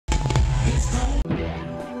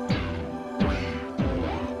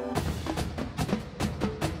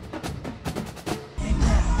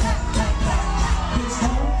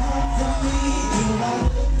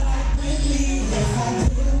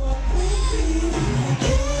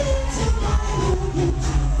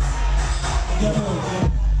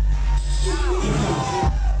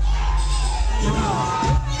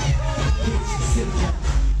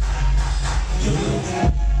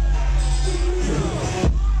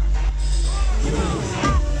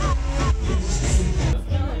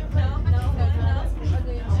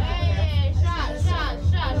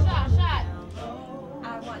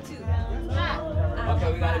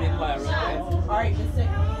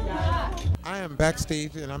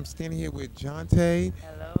backstage, and I'm standing here with Jonte,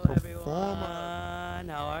 Hello, performer. everyone.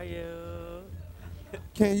 How are you?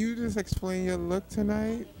 Can you just explain your look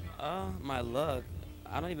tonight? My look.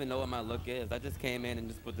 I don't even know what my look is. I just came in and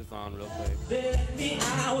just put this on real quick. Let me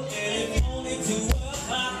out and it's only 2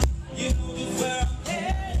 o'clock. You know just where I'm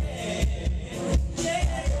headed.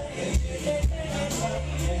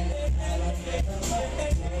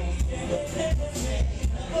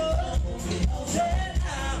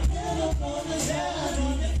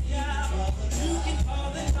 You can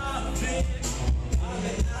call it hard, baby. I've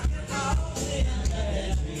been knocking all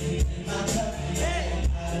day.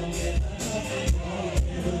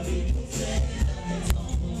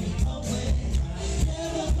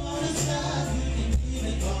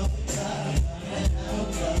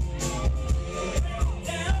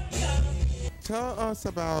 Tell us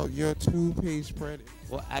about your two-page spread.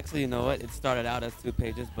 Well, actually, you know what? It started out as 2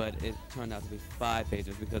 pages, but it turned out to be 5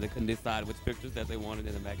 pages because they couldn't decide which pictures that they wanted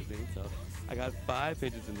in the magazine. So I got 5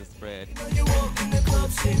 pages in the spread.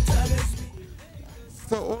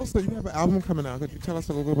 So also, you have an album coming out. Could you tell us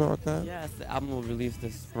a little bit about that? Yes, the album will release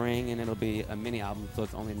this spring, and it'll be a mini album, so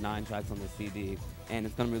it's only 9 tracks on the CD. And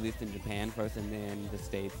it's going to be released in Japan first, and then the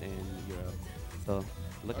States and Europe. So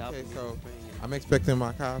look out for Okay, me so in the spring. I'm expecting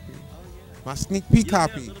my copy. Oh, yeah. My sneak peek You'll hear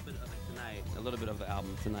copy. a little bit of it tonight. A little bit of the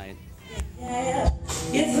album tonight.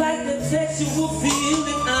 It's like a sexual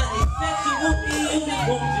feeling, sexual feeling.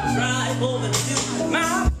 Won't you try over to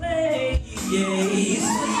my place?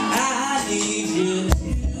 I need you.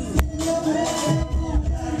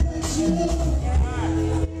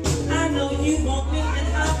 I know you want me and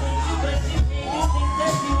I want you, but you can't think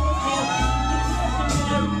that you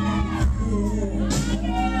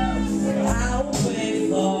will. I'll wait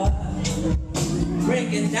for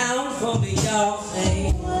break it down for me, y'all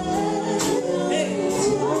say.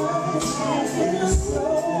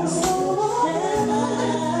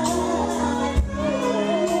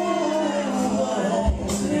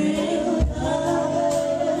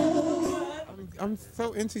 I'm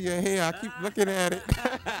so into your hair. I keep looking at it.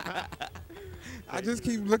 I just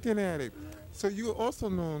keep looking at it. So you're also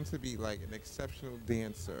known to be like an exceptional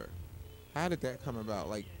dancer. How did that come about?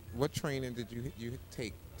 Like, what training did you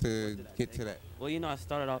take to get to that? Well, you know, I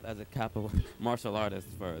started off as a martial artist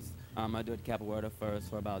first. I did capoeira first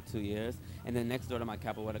for about 2 years, and then next door to my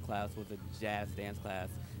capoeira class was a jazz dance class,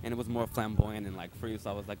 and it was more flamboyant and like free. So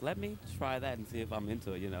I was like, let me try that and see if I'm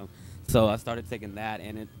into it, you know. So I started taking that,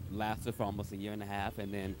 and it lasted for almost a year and a half.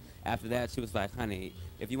 And then after that, she was like, honey,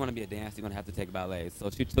 if you want to be a dancer, you're gonna have to take ballet. So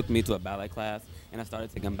she took me to a ballet class, and I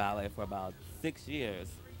started taking ballet for about 6 years.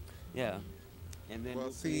 Yeah. And then Well,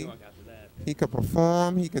 moved to see, New York after that. he could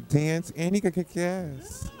perform, he could dance, and he could kick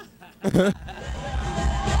ass.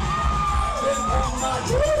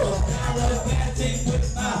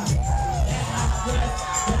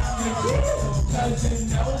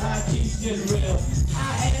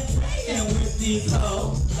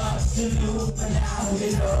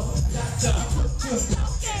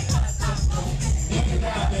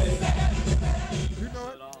 You know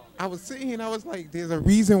what? I was sitting here and I was like, there's a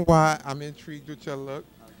reason why I'm intrigued with your look.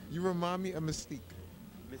 You remind me of Mystique.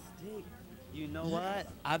 Mystique. You know what?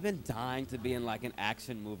 I've been dying to be in like an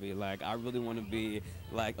action movie. Like I really want to be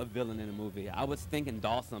like a villain in a movie. I was thinking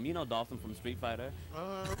Dawson. You know Dawson from Street Fighter?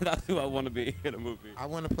 That's who I want to be in a movie. I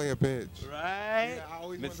want to play a bitch. Right? Yeah, I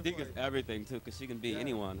always wanted to Mystique play. is everything too, cause she can be Yeah.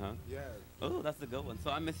 anyone, huh? Yes. Oh, that's a good one.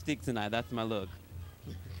 So I'm Mystique tonight. That's my look.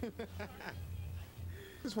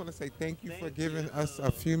 Just want to say thank you for Thank giving you. us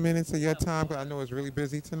a few minutes of your time, because I know it's really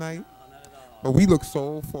busy tonight. No, not at all. But we look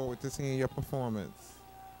so forward to seeing your performance.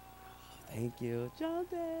 Thank you,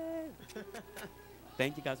 Jonte.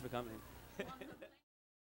 Thank you guys for coming.